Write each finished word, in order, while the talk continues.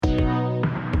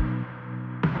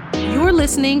You're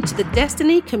listening to the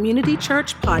Destiny Community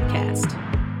Church podcast.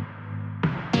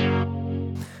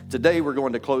 Today we're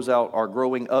going to close out our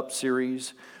Growing Up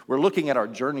series. We're looking at our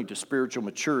journey to spiritual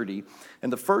maturity. In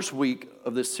the first week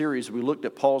of this series, we looked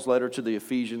at Paul's letter to the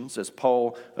Ephesians as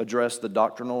Paul addressed the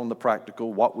doctrinal and the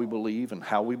practical, what we believe and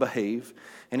how we behave.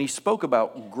 And he spoke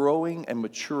about growing and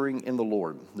maturing in the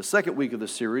Lord. The second week of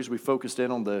this series, we focused in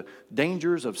on the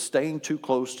dangers of staying too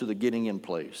close to the getting in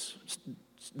place.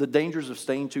 The dangers of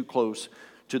staying too close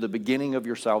to the beginning of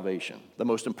your salvation. The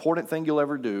most important thing you'll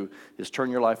ever do is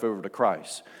turn your life over to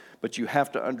Christ. But you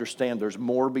have to understand there's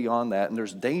more beyond that, and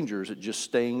there's dangers at just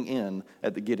staying in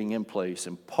at the getting in place.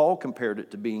 And Paul compared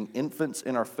it to being infants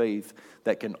in our faith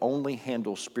that can only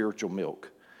handle spiritual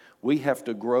milk. We have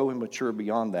to grow and mature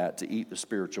beyond that to eat the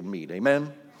spiritual meat.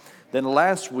 Amen? Then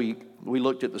last week, we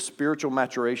looked at the spiritual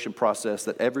maturation process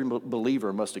that every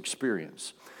believer must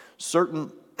experience.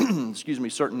 Certain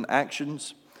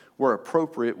actions were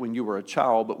appropriate when you were a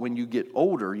child, but when you get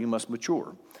older, you must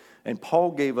mature. And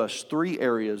Paul gave us 3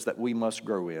 areas that we must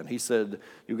grow in. He said,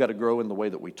 you've got to grow in the way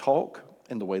that we talk,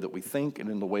 in the way that we think, and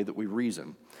in the way that we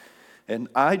reason. And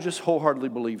I just wholeheartedly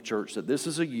believe, church, that this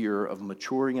is a year of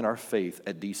maturing in our faith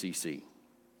at DCC.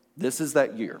 This is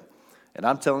that year. And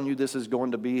I'm telling you, this is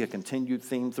going to be a continued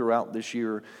theme throughout this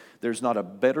year. There's not a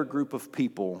better group of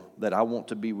people that I want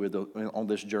to be with on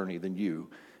this journey than you.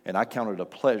 And I count it a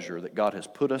pleasure that God has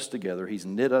put us together. He's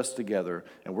knit us together,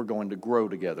 and we're going to grow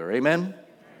together. Amen?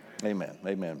 Amen.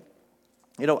 Amen.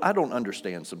 You know, I don't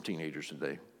understand some teenagers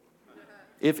today,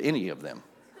 if any of them.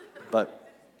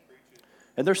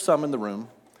 And there's some in the room,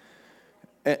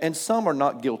 and some are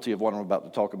not guilty of what I'm about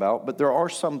to talk about, but there are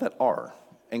some that are,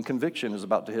 and conviction is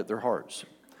about to hit their hearts.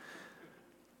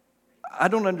 I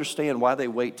don't understand why they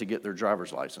wait to get their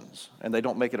driver's license, and they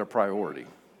don't make it a priority.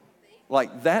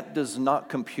 Like, that does not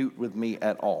compute with me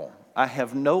at all. I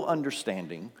have no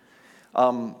understanding.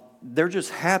 They're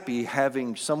just happy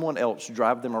having someone else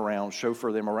drive them around,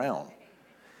 chauffeur them around.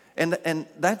 And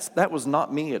that was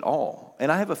not me at all.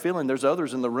 And I have a feeling there's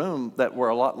others in the room that were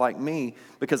a lot like me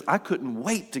because I couldn't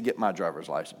wait to get my driver's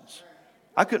license.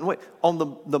 I couldn't wait. On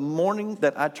the morning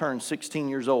that I turned 16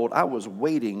 years old, I was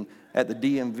waiting at the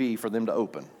DMV for them to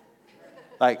open.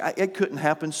 It couldn't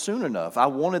happen soon enough. I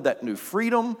wanted that new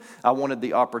freedom. I wanted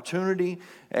the opportunity.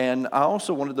 And I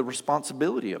also wanted the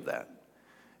responsibility of that.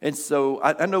 And so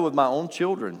I know with my own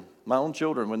children,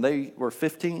 when they were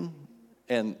 15,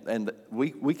 and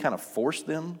we kind of forced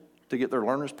them to get their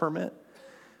learner's permit,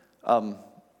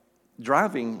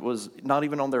 driving was not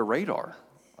even on their radar.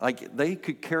 Like, they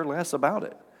could care less about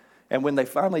it. And when they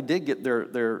finally did get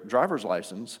their driver's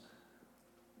license,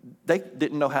 they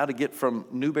didn't know how to get from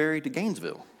Newberry to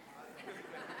Gainesville.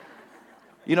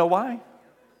 You know why?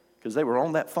 Because they were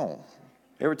on that phone.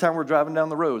 Every time we're driving down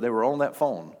the road, they were on that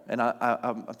phone. And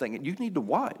I'm thinking, you need to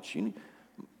watch.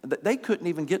 They couldn't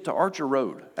even get to Archer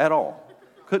Road at all.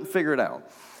 Couldn't figure it out.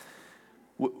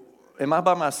 Am I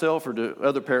by myself, or do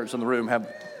other parents in the room have?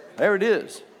 There it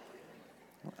is.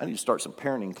 I need to start some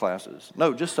parenting classes.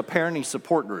 No, just a parenting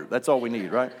support group. That's all we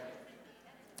need, right?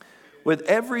 With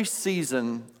every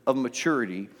season of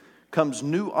maturity comes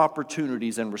new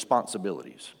opportunities and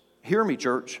responsibilities. Hear me,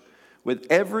 church. With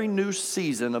every new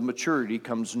season of maturity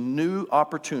comes new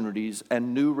opportunities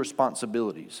and new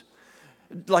responsibilities.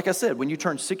 Like I said, when you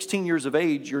turn 16 years of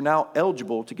age, you're now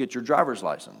eligible to get your driver's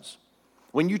license.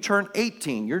 When you turn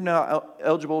 18, you're now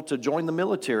eligible to join the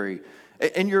military,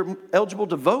 and you're eligible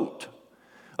to vote.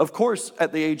 Of course,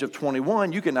 at the age of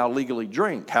 21, you can now legally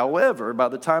drink. However, by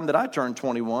the time that I turned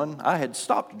 21, I had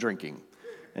stopped drinking.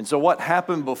 And so what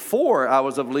happened before I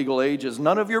was of legal age is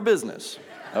none of your business,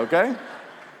 okay?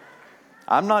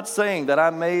 I'm not saying that I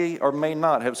may or may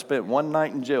not have spent one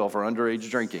night in jail for underage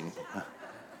drinking.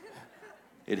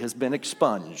 It has been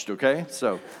expunged, okay?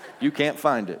 So you can't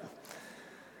find it.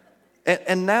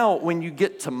 And now when you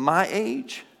get to my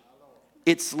age,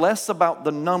 it's less about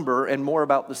the number and more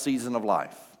about the season of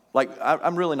life. Like,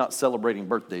 I'm really not celebrating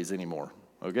birthdays anymore,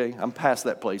 okay? I'm past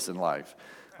that place in life.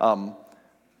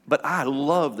 But I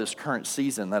love this current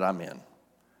season that I'm in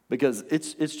because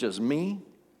it's just me,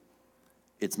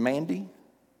 it's Mandy,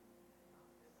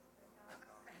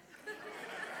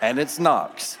 and it's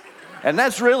Knox. And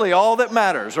that's really all that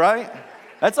matters, right?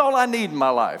 That's all I need in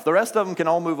my life. The rest of them can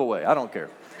all move away. I don't care.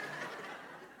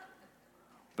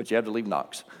 But you have to leave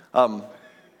Knox. And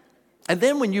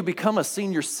then when you become a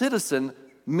senior citizen,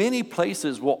 many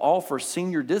places will offer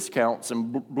senior discounts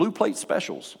and blue plate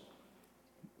specials.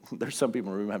 There's some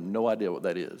people in the room who have no idea what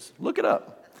that is. Look it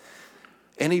up.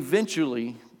 And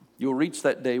eventually, you'll reach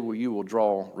that day where you will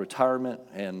draw retirement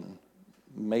and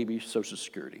maybe Social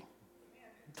Security.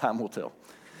 Time will tell.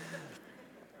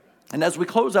 And as we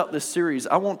close out this series,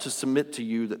 I want to submit to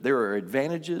you that there are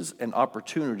advantages and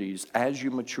opportunities as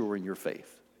you mature in your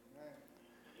faith.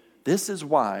 This is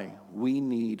why we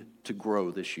need to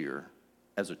grow this year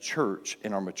as a church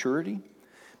in our maturity.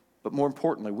 But more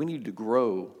importantly, we need to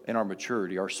grow in our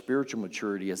maturity, our spiritual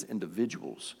maturity as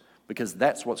individuals, because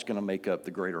that's what's going to make up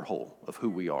the greater whole of who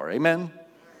we are. Amen?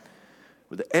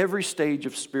 With every stage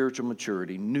of spiritual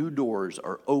maturity, new doors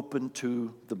are open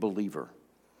to the believer.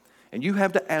 And you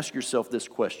have to ask yourself this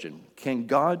question: can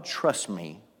God trust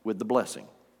me with the blessing?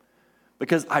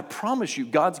 Because I promise you,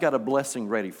 God's got a blessing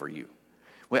ready for you.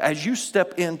 Well, as you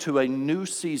step into a new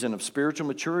season of spiritual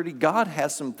maturity, God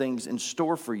has some things in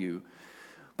store for you.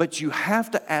 But you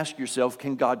have to ask yourself,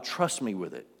 can God trust me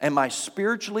with it? Am I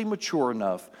spiritually mature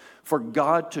enough for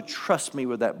God to trust me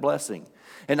with that blessing?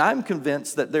 And I'm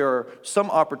convinced that there are some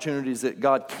opportunities that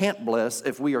God can't bless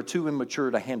if we are too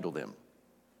immature to handle them.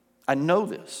 I know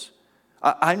this.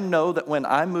 I know that when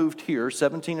I moved here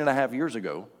 17 and a half years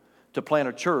ago to plant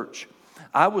a church,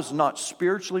 I was not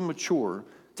spiritually mature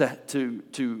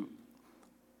to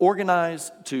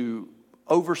organize, to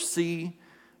oversee,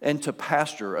 and to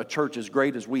pastor a church as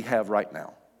great as we have right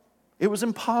now. It was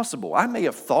impossible. I may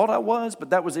have thought I was, but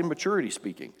that was immaturity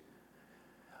speaking.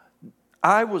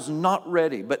 I was not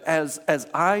ready, but as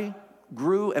I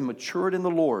grew and matured in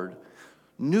the Lord,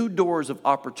 new doors of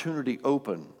opportunity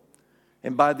opened.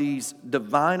 And by these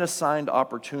divine assigned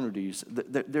opportunities,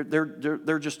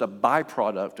 they're just a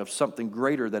byproduct of something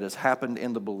greater that has happened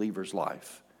in the believer's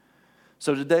life.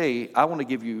 So today, I want to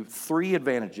give you 3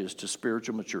 advantages to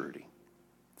spiritual maturity.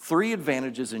 3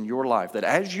 advantages in your life that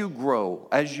as you grow,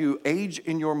 as you age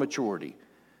in your maturity,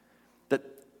 that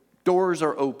doors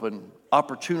are open,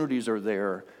 opportunities are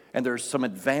there, and there's some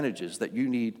advantages that you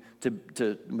need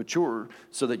to mature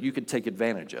so that you can take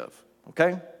advantage of.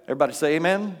 Okay? Everybody say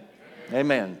amen?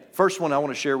 Amen. First one I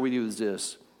want to share with you is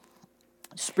this.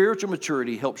 Spiritual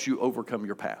maturity helps you overcome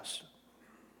your past.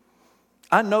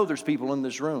 I know there's people in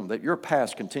this room that your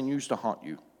past continues to haunt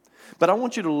you. But I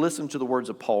want you to listen to the words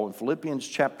of Paul in Philippians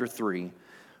chapter 3,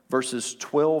 verses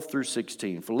 12 through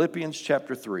 16. Philippians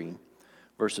chapter 3,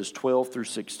 verses 12 through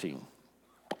 16.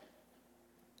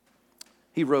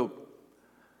 He wrote,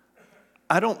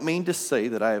 I don't mean to say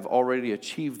that I have already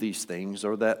achieved these things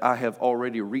or that I have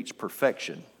already reached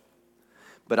perfection.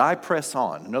 But I press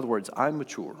on. In other words, I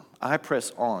mature. I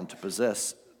press on to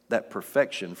possess that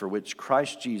perfection for which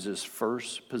Christ Jesus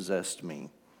first possessed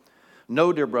me.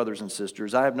 No, dear brothers and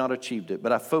sisters, I have not achieved it,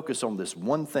 but I focus on this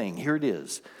one thing. Here it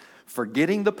is.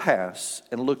 Forgetting the past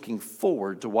and looking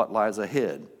forward to what lies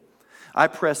ahead. I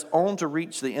press on to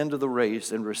reach the end of the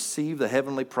race and receive the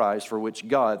heavenly prize for which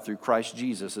God, through Christ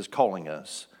Jesus, is calling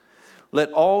us.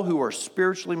 Let all who are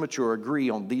spiritually mature agree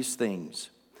on these things.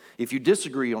 If you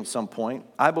disagree on some point,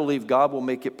 I believe God will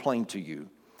make it plain to you.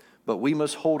 But we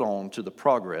must hold on to the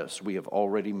progress we have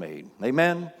already made.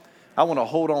 Amen? I want to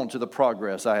hold on to the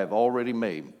progress I have already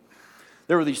made.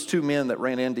 There were these 2 men that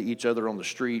ran into each other on the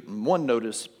street, and one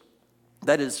noticed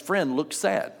that his friend looked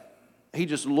sad. He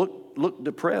just looked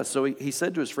depressed. So he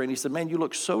said to his friend, he said, man, you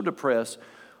look so depressed.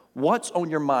 What's on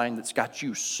your mind that's got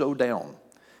you so down?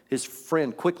 His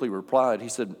friend quickly replied, he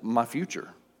said, my future.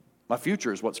 My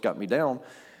future is what's got me down.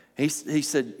 He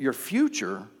said, your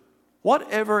future?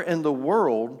 Whatever in the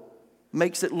world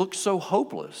makes it look so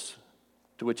hopeless?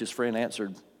 To which his friend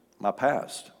answered, my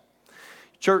past.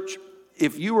 Church,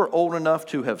 if you were old enough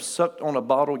to have sucked on a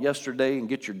bottle yesterday and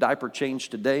get your diaper changed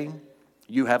today,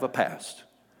 you have a past.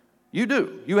 You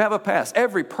do. You have a past.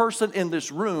 Every person in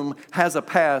this room has a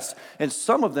past, and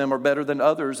some of them are better than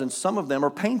others, and some of them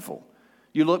are painful.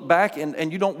 You look back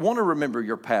and you don't want to remember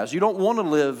your past. You don't want to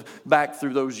live back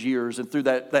through those years and through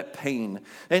that pain.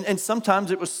 And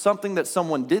sometimes it was something that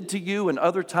someone did to you, and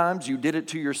other times you did it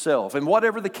to yourself. And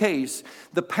whatever the case,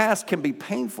 the past can be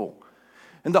painful.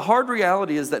 And the hard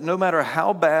reality is that no matter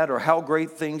how bad or how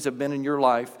great things have been in your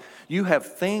life, you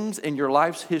have things in your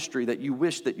life's history that you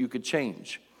wish that you could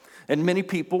change. And many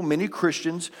people, many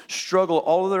Christians, struggle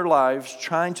all of their lives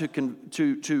trying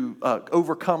to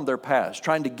overcome their past,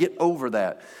 trying to get over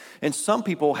that. And some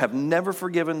people have never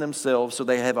forgiven themselves, so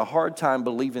they have a hard time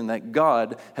believing that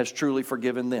God has truly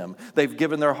forgiven them. They've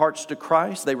given their hearts to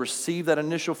Christ. They receive that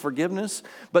initial forgiveness,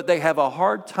 but they have a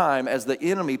hard time as the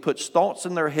enemy puts thoughts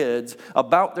in their heads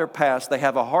about their past. They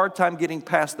have a hard time getting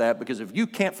past that, because if you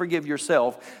can't forgive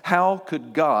yourself, how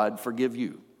could God forgive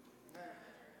you?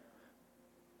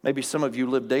 Maybe some of you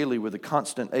live daily with a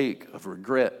constant ache of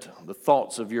regret. The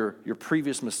thoughts of your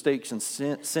previous mistakes and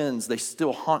sins, they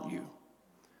still haunt you.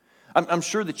 I'm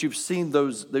sure that you've seen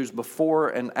those before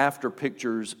and after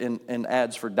pictures in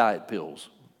ads for diet pills.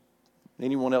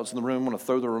 Anyone else in the room want to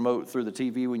throw the remote through the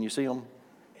TV when you see them?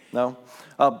 No?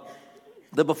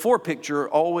 The before picture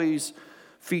always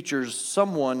features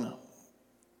someone,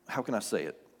 how can I say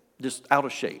it? Just out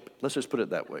of shape. Let's just put it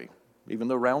that way. Even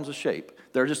though round's a shape,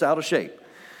 they're just out of shape.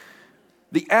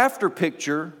 The after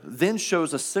picture then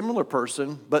shows a similar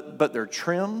person, but they're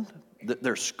trimmed,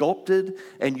 they're sculpted,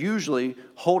 and usually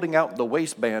holding out the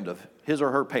waistband of his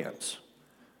or her pants.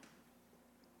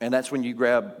 And that's when you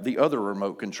grab the other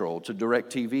remote control to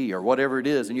DirecTV or whatever it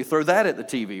is, and you throw that at the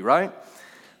TV, right?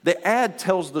 The ad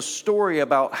tells the story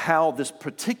about how this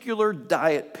particular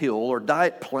diet pill or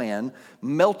diet plan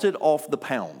melted off the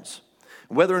pounds.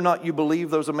 Whether or not you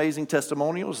believe those amazing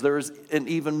testimonials, there is an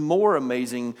even more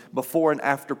amazing before and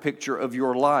after picture of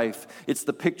your life. It's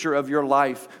the picture of your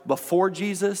life before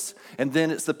Jesus, and then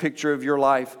it's the picture of your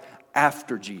life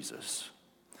after Jesus.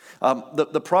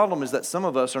 The problem is that some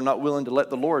of us are not willing to let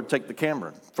the Lord take the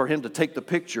camera, for Him to take the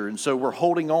picture. And so we're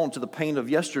holding on to the pain of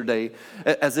yesterday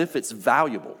as if it's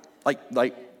valuable.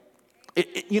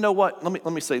 You know what?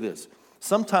 Let me say this.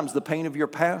 Sometimes the pain of your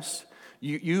past,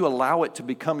 you allow it to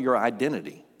become your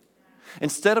identity.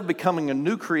 Instead of becoming a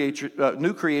new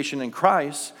creation in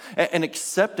Christ and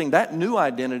accepting that new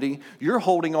identity, you're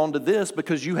holding on to this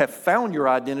because you have found your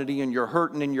identity in your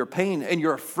hurt and in your pain, and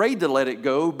you're afraid to let it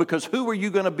go because who are you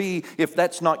going to be if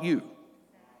that's not you?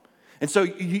 And so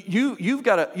you've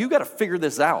got to figure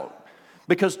this out,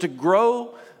 because to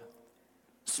grow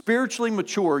spiritually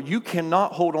mature, you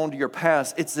cannot hold on to your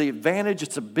past. It's the advantage,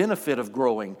 it's a benefit of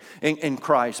growing in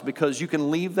Christ, because you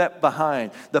can leave that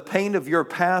behind. The pain of your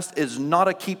past is not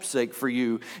a keepsake for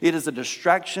you. It is a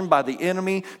distraction by the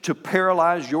enemy to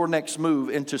paralyze your next move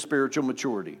into spiritual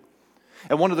maturity.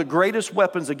 And one of the greatest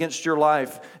weapons against your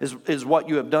life is what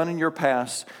you have done in your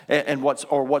past and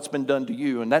what's been done to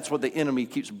you. And that's what the enemy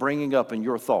keeps bringing up in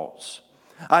your thoughts.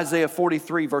 Isaiah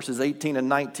 43 verses 18 and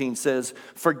 19 says,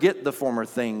 "Forget the former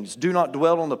things. Do not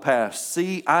dwell on the past.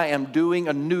 See, I am doing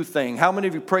a new thing." How many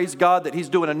of you praise God that He's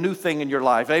doing a new thing in your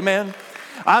life? Amen?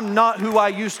 I'm not who I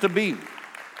used to be.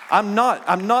 I'm not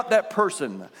that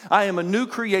person. I am a new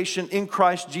creation in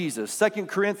Christ Jesus. 2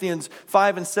 Corinthians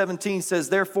 5 and 17 says,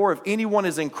 "Therefore, if anyone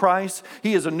is in Christ,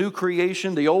 he is a new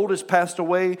creation. The old has passed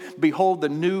away. Behold, the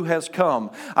new has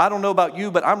come." I don't know about you,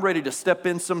 but I'm ready to step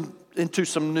into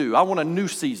some new. I want a new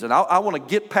season. I want to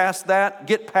get past that,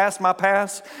 get past my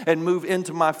past, and move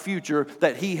into my future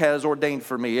that He has ordained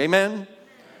for me. Amen?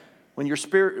 When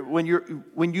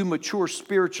you mature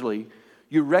spiritually,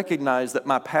 you recognize that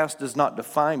my past does not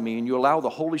define me, and you allow the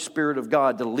Holy Spirit of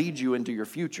God to lead you into your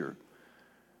future.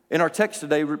 In our text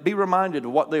today, be reminded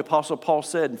of what the Apostle Paul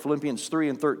said in Philippians 3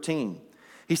 and 13.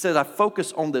 He said, "I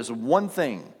focus on this one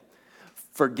thing,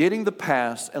 forgetting the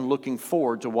past and looking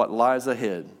forward to what lies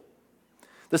ahead."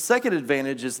 The second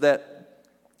advantage is that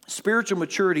spiritual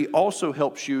maturity also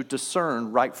helps you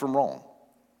discern right from wrong.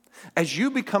 As you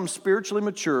become spiritually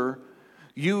mature,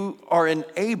 you are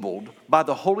enabled by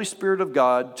the Holy Spirit of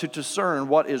God to discern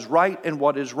what is right and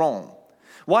what is wrong.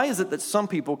 Why is it that some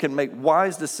people can make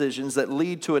wise decisions that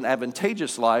lead to an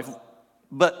advantageous life,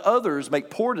 but others make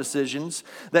poor decisions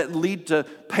that lead to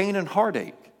pain and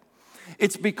heartache?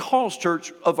 It's because,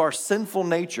 church, of our sinful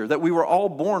nature that we were all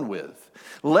born with.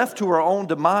 Left to our own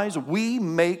demise, we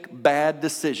make bad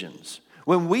decisions.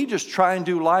 When we just try and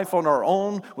do life on our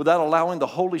own without allowing the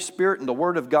Holy Spirit and the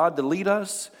Word of God to lead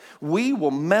us, we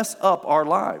will mess up our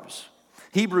lives.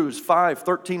 Hebrews 5,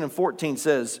 13 and 14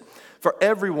 says, "For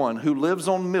everyone who lives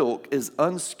on milk is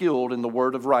unskilled in the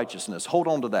word of righteousness." Hold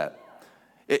on to that.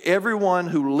 Everyone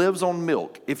who lives on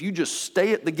milk, if you just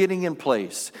stay at the getting in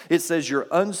place, it says you're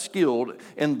unskilled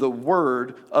in the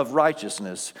word of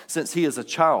righteousness, since he is a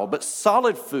child. But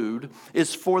solid food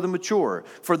is for the mature,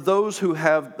 for those who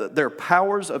have their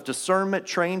powers of discernment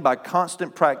trained by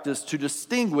constant practice to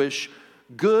distinguish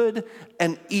good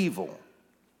and evil.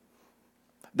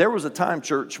 There was a time,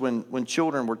 church, when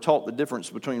children were taught the difference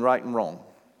between right and wrong.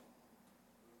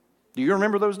 Do you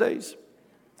remember those days?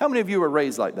 How many of you were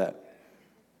raised like that?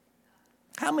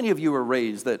 How many of you were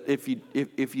raised that if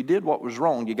you did what was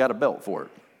wrong, you got a belt for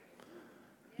it?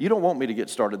 You don't want me to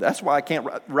get started. That's why I can't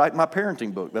write my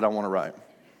parenting book that I want to write.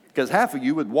 Because half of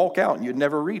you would walk out and you'd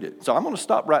never read it. So I'm going to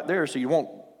stop right there so you won't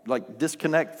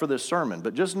disconnect for this sermon.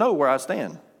 But just know where I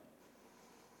stand.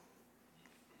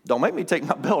 Don't make me take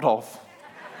my belt off.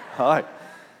 All right.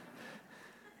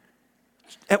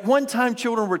 At one time,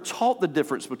 children were taught the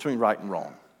difference between right and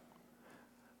wrong.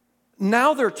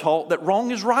 Now they're taught that wrong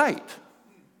is right.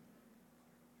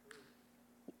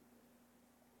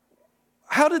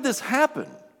 How did this happen?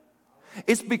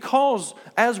 It's because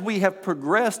as we have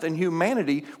progressed in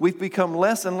humanity, we've become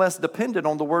less and less dependent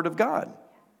on the Word of God.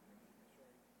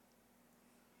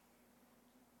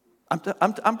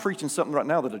 I'm preaching something right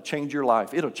now that'll change your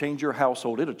life. It'll change your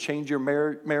household. It'll change your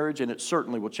marriage, and it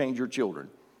certainly will change your children.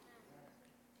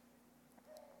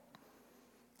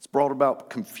 It's brought about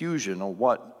confusion on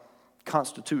what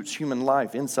constitutes human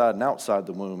life inside and outside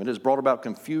the womb. It has brought about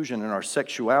confusion in our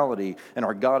sexuality and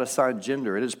our God-assigned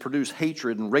gender. It has produced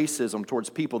hatred and racism towards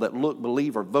people that look,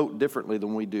 believe, or vote differently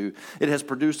than we do. It has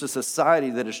produced a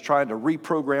society that is trying to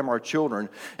reprogram our children.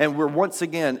 And we're once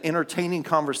again entertaining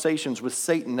conversations with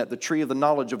Satan at the tree of the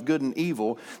knowledge of good and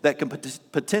evil that can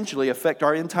potentially affect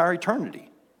our entire eternity.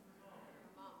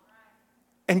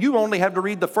 And you only have to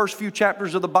read the first few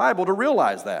chapters of the Bible to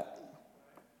realize that.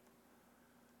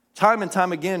 Time and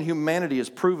time again, humanity has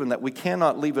proven that we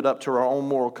cannot leave it up to our own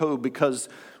moral code, because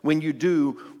when you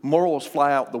do, morals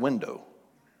fly out the window.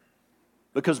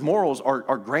 Because morals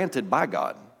are granted by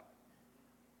God.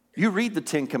 You read the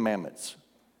Ten Commandments.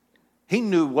 He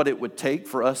knew what it would take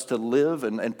for us to live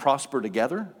and prosper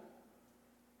together.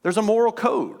 There's a moral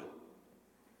code.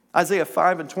 Isaiah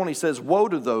 5:20 says, "Woe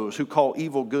to those who call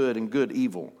evil good and good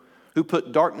evil, who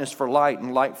put darkness for light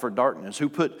and light for darkness, who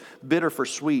put bitter for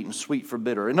sweet and sweet for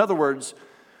bitter." In other words,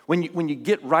 when you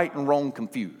get right and wrong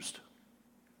confused,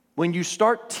 when you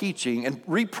start teaching and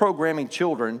reprogramming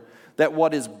children that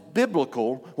what is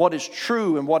biblical, what is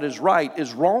true, and what is right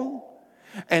is wrong,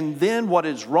 and then what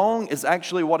is wrong is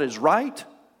actually what is right,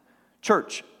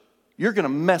 church, you're going to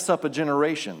mess up a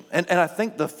generation. And I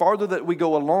think the farther that we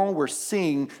go along, we're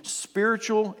seeing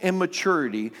spiritual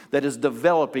immaturity that is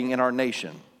developing in our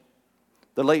nation.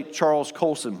 The late Charles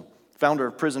Colson, founder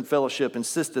of Prison Fellowship,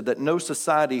 insisted that no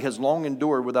society has long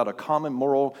endured without a common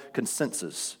moral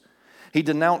consensus. He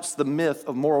denounced the myth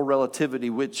of moral relativity,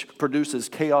 which produces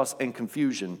chaos and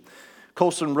confusion.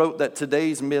 Colson wrote that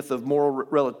today's myth of moral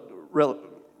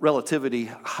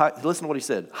relativity, listen to what he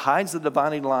said, hides the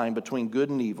dividing line between good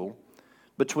and evil,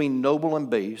 between noble and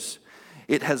base.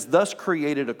 It has thus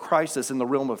created a crisis in the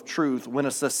realm of truth. When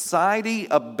a society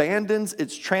abandons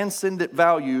its transcendent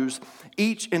values,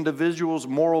 each individual's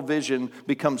moral vision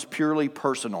becomes purely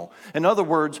personal. In other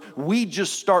words, we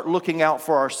just start looking out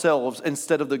for ourselves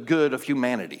instead of the good of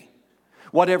humanity.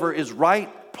 Whatever is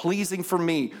right, pleasing for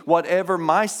me, whatever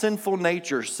my sinful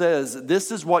nature says, this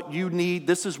is what you need,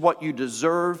 this is what you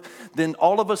deserve, then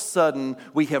all of a sudden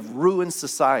we have ruined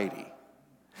society.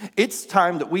 It's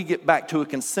time that we get back to a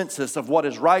consensus of what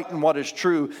is right and what is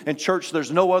true. And church,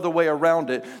 there's no other way around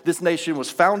it. This nation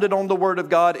was founded on the Word of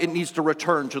God. It needs to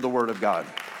return to the Word of God.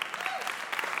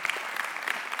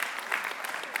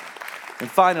 And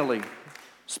finally,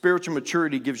 spiritual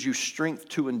maturity gives you strength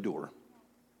to endure.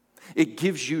 It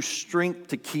gives you strength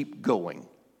to keep going,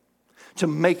 to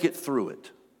make it through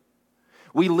it.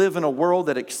 We live in a world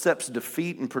that accepts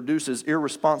defeat and produces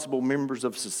irresponsible members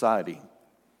of society.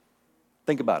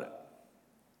 Think about it.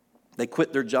 They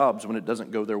quit their jobs when it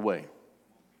doesn't go their way.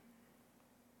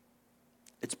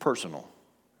 It's personal.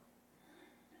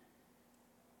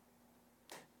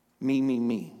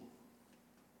 Me.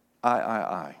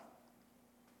 I.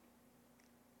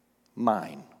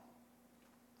 Mine.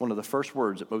 One of the first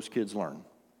words that most kids learn.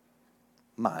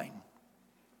 Mine.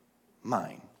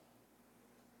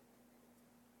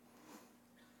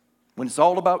 When it's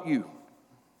all about you,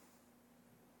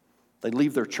 they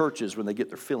leave their churches when they get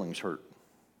their feelings hurt.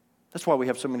 That's why we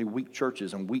have so many weak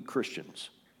churches and weak Christians.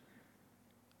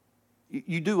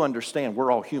 You do understand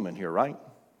we're all human here, right?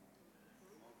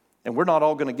 And we're not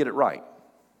all going to get it right.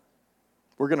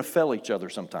 We're going to fail each other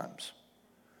sometimes.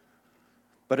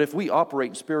 But if we operate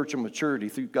in spiritual maturity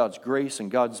through God's grace and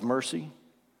God's mercy,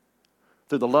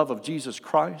 through the love of Jesus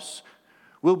Christ,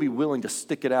 we'll be willing to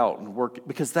stick it out and work,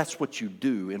 because that's what you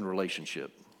do in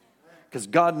relationship. Because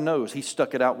God knows He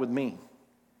stuck it out with me.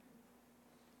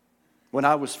 When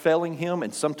I was failing Him,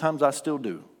 and sometimes I still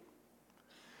do,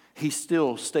 He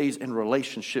still stays in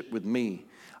relationship with me.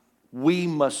 We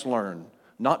must learn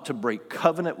not to break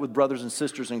covenant with brothers and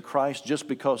sisters in Christ just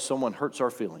because someone hurts our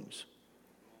feelings.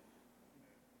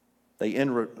 They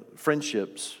end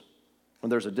friendships when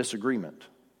there's a disagreement.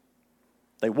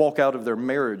 They walk out of their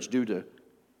marriage due to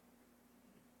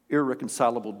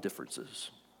irreconcilable differences.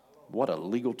 What a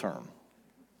legal term.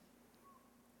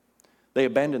 They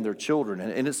abandon their children,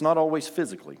 and it's not always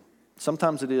physically.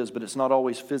 Sometimes it is, but it's not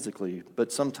always physically.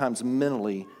 But sometimes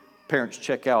mentally, parents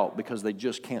check out because they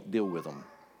just can't deal with them.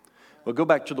 Well, go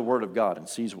back to the Word of God and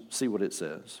see what it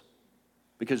says.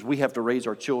 Because we have to raise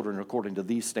our children according to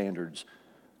these standards,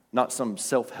 not some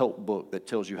self-help book that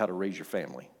tells you how to raise your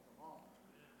family.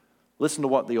 Listen to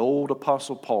what the old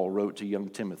Apostle Paul wrote to young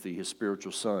Timothy, his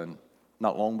spiritual son,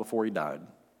 not long before he died.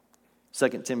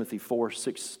 2 Timothy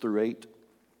 4:6-8.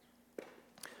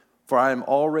 For I am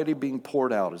already being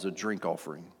poured out as a drink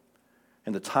offering,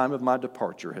 and the time of my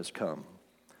departure has come.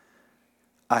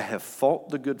 I have fought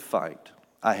the good fight.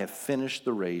 I have finished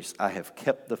the race. I have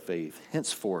kept the faith.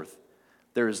 Henceforth,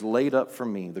 there is laid up for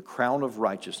me the crown of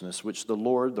righteousness, which the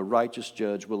Lord, the righteous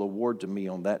judge, will award to me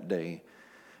on that day.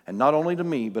 And not only to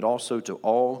me, but also to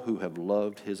all who have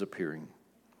loved his appearing.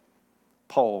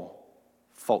 Paul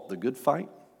fought the good fight,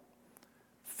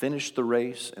 finished the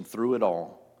race, and through it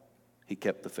all, he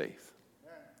kept the faith.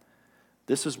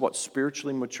 This is what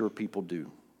spiritually mature people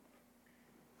do.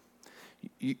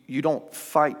 You don't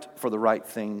fight for the right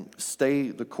thing, stay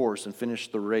the course and finish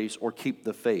the race, or keep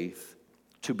the faith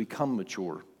to become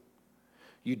mature.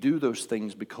 You do those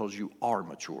things because you are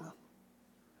mature.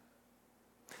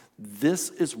 This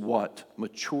is what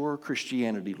mature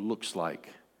Christianity looks like.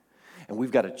 And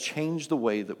we've got to change the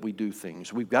way that we do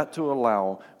things. We've got to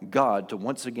allow God to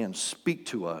once again speak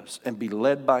to us and be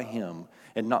led by him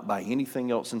and not by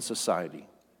anything else in society.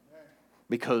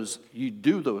 Because you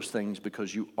do those things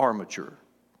because you are mature.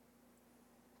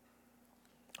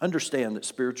 Understand that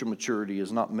spiritual maturity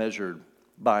is not measured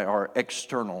by our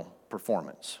external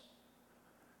performance.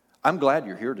 I'm glad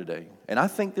you're here today, and I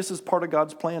think this is part of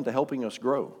God's plan to helping us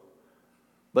grow.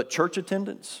 But church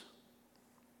attendance,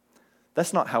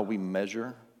 that's not how we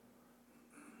measure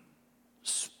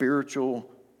spiritual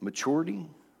maturity.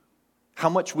 How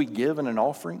much we give in an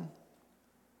offering,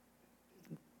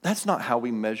 that's not how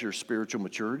we measure spiritual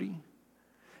maturity.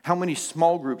 How many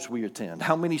small groups we attend,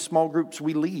 how many small groups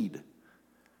we lead.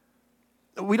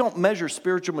 We don't measure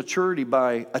spiritual maturity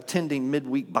by attending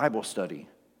midweek Bible study.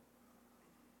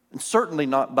 And certainly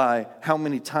not by how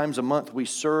many times a month we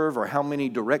serve or how many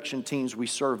direction teams we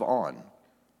serve on.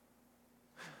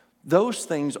 Those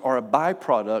things are a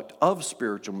byproduct of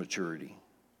spiritual maturity.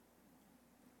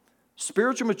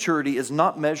 Spiritual maturity is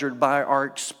not measured by our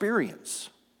experience.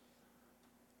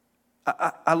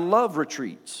 I love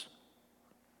retreats.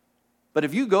 But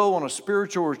if you go on a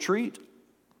spiritual retreat,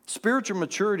 spiritual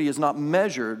maturity is not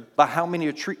measured by how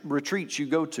many retreats you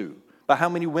go to, by how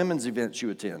many women's events you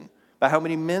attend, by how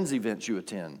many men's events you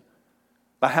attend,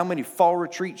 by how many fall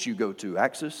retreats you go to.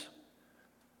 Axis?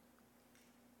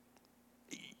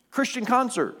 Christian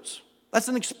concerts, that's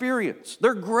an experience.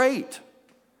 They're great.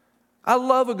 I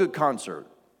love a good concert.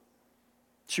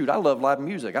 Shoot, I love live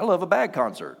music. I love a bad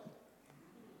concert.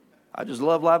 I just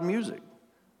love live music.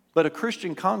 But a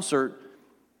Christian concert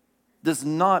does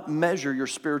not measure your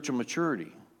spiritual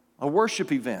maturity. A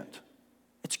worship event,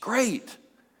 it's great.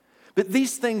 But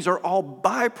these things are all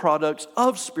byproducts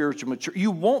of spiritual maturity.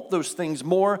 You want those things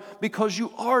more because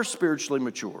you are spiritually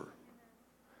mature.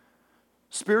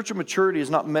 Spiritual maturity is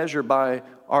not measured by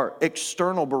our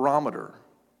external barometer.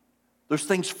 Those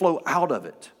things flow out of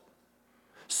it.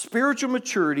 Spiritual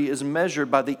maturity is measured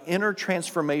by the inner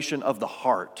transformation of the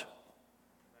heart.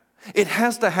 It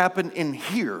has to happen in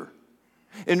here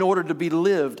in order to be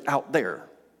lived out there.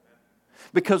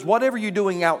 Because whatever you're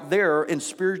doing out there in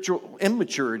spiritual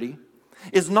immaturity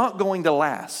is not going to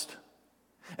last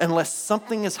unless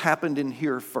something has happened in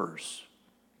here first.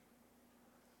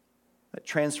 That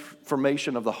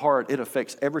transformation of the heart, it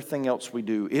affects everything else we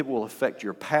do. It will affect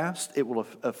your past. It will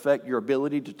affect your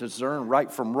ability to discern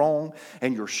right from wrong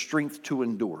and your strength to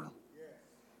endure.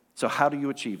 So how do you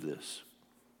achieve this?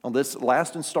 On this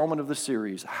last installment of the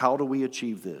series, how do we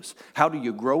achieve this? How do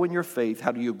you grow in your faith?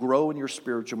 How do you grow in your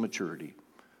spiritual maturity?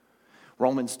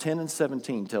 Romans 10 and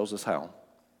 17 tells us how.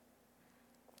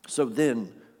 So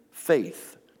then,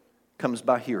 faith comes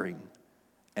by hearing,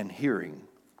 and hearing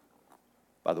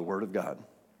by the word of God.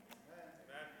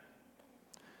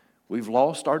 We've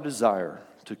lost our desire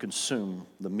to consume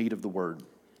the meat of the word.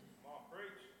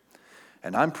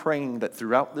 And I'm praying that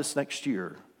throughout this next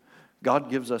year,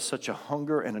 God gives us such a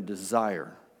hunger and a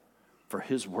desire for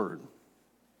his word.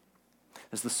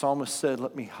 As the psalmist said,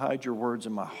 let me hide your words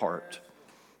in my heart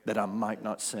that I might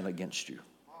not sin against you.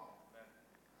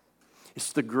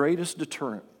 It's the greatest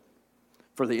deterrent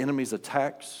for the enemy's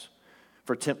attacks,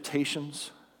 for temptations.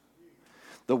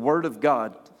 The word of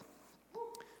God,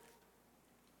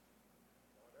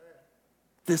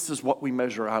 this is what we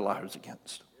measure our lives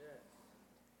against.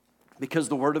 Because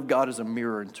the word of God is a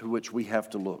mirror into which we have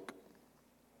to look.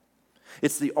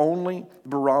 It's the only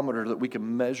barometer that we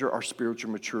can measure our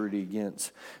spiritual maturity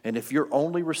against. And if you're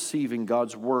only receiving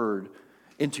God's word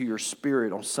into your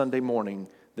spirit on Sunday morning,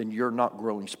 then you're not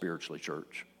growing spiritually,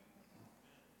 church.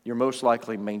 You're most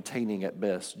likely maintaining at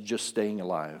best, just staying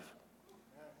alive.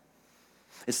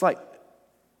 It's like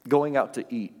going out to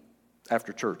eat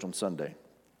after church on Sunday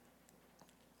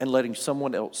and letting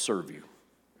someone else serve you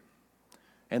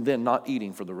and then not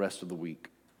eating for the rest of the week.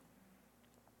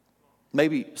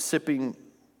 Maybe sipping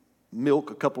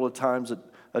milk a couple of times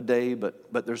a day,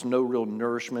 but there's no real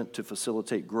nourishment to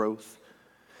facilitate growth.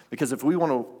 Because if we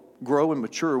want to grow and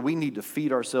mature, we need to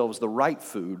feed ourselves the right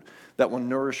food that will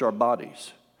nourish our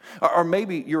bodies. Or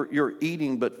maybe you're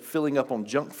eating but filling up on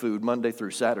junk food Monday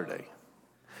through Saturday.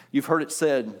 You've heard it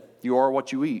said, you are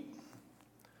what you eat.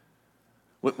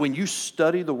 When you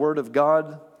study the Word of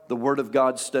God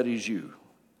studies you.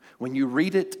 When you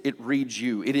read it, it reads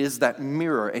you. It is that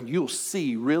mirror, and you'll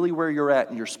see really where you're at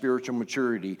in your spiritual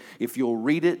maturity if you'll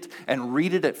read it and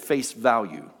read it at face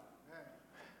value.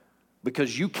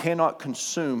 Because you cannot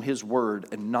consume His Word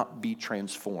and not be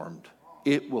transformed.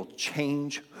 It will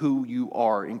change who you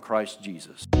are in Christ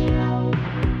Jesus.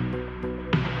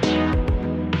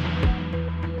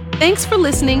 Thanks for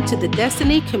listening to the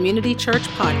Destiny Community Church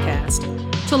podcast.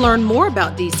 To learn more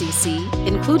about DCC,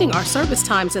 including our service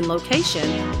times and location,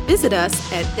 visit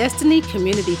us at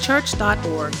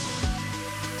destinycommunitychurch.org.